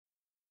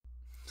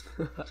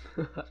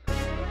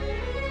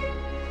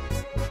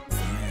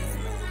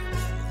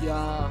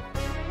Yeah.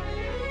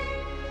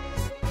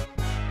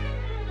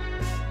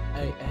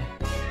 Hey, hey.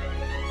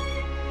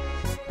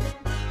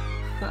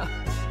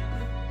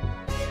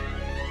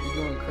 You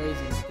going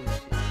crazy with this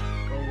shit.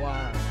 Go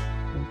wild.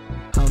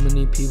 How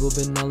many people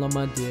been all on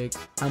my dick?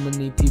 How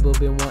many people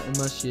been wanting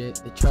my shit?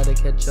 They try to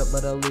catch up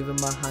but I'll leave it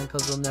behind,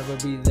 cause they'll never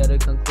be there to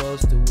come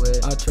close to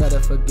it. I'll try to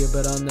forget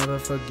but I'll never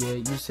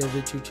forget. You say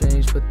that you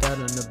changed, put that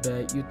on the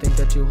bet. You think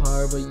that you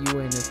hard but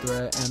you ain't a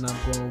threat. And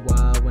I'm going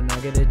wild when I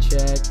get a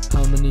check.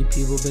 How many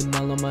people been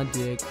all on my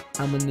dick?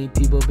 How many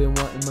people been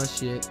wanting my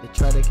shit? They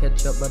try to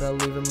catch up but I'll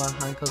leave it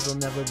behind, cause they'll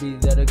never be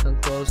there to come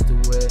close to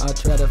it. I'll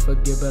try to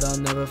forget but I'll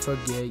never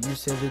forget. You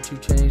say that you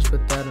changed,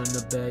 put that on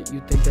the bet.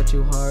 You think that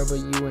you hard but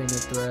you ain't a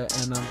threat.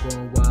 And I'm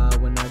going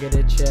wild when I get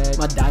a check.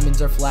 My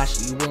diamonds are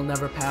flashy, you will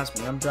never pass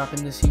me. I'm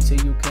dropping this heat so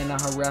you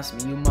cannot harass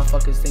me. You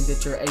motherfuckers think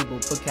that you're able,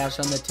 put cash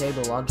on the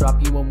table. I'll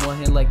drop you in one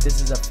hit like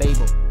this is a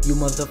fable. You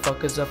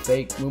motherfuckers are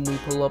fake. When we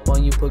pull up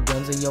on you, put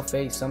guns in your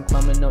face. I'm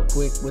climbing up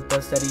quick with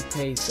a steady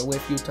pace, so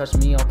if you touch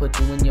me, I'll put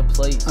you in your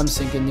place. I'm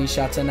sinking these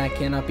shots and I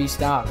cannot be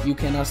stopped. You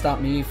cannot stop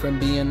me from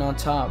being on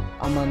top.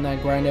 I'm on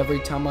that grind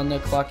every time on the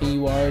clock, and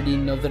you already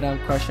know that I'm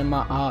crushing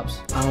my ops.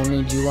 I don't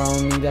need you, I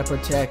don't need that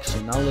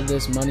protection. All of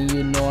this money,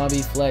 you know I'll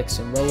be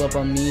flexing. Roll up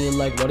on me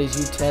like, what is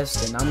you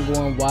testing? I'm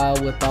going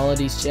wild with all of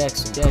these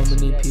checks. How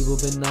many people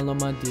been all on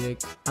my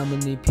dick? How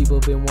many people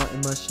been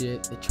wanting my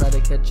shit? They try to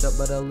catch up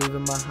but I'll leave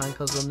it behind,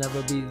 cause they'll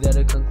never be there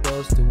to come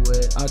close to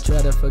it. I'll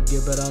try to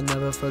forget but I'll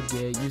never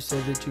forget. You say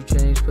that you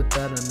changed, put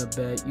that on the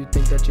bet. You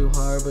think that you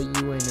hard but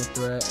you ain't a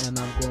threat. And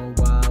I'm going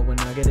wild when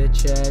I get a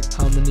check.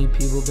 How many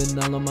people been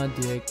all on my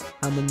dick?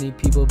 How many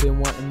people been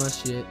wanting my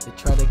shit? They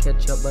try to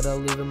catch up but I'll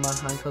leave it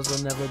behind, cause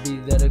they'll never be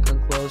there to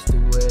come close to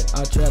it.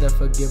 I'll try to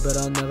forget but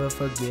I'll never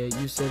forget.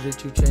 You say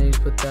that you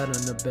changed, put that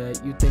on the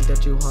bet. You think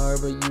that you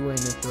hard but you ain't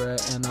a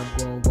threat. And I'm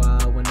going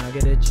wild when I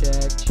get a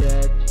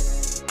check.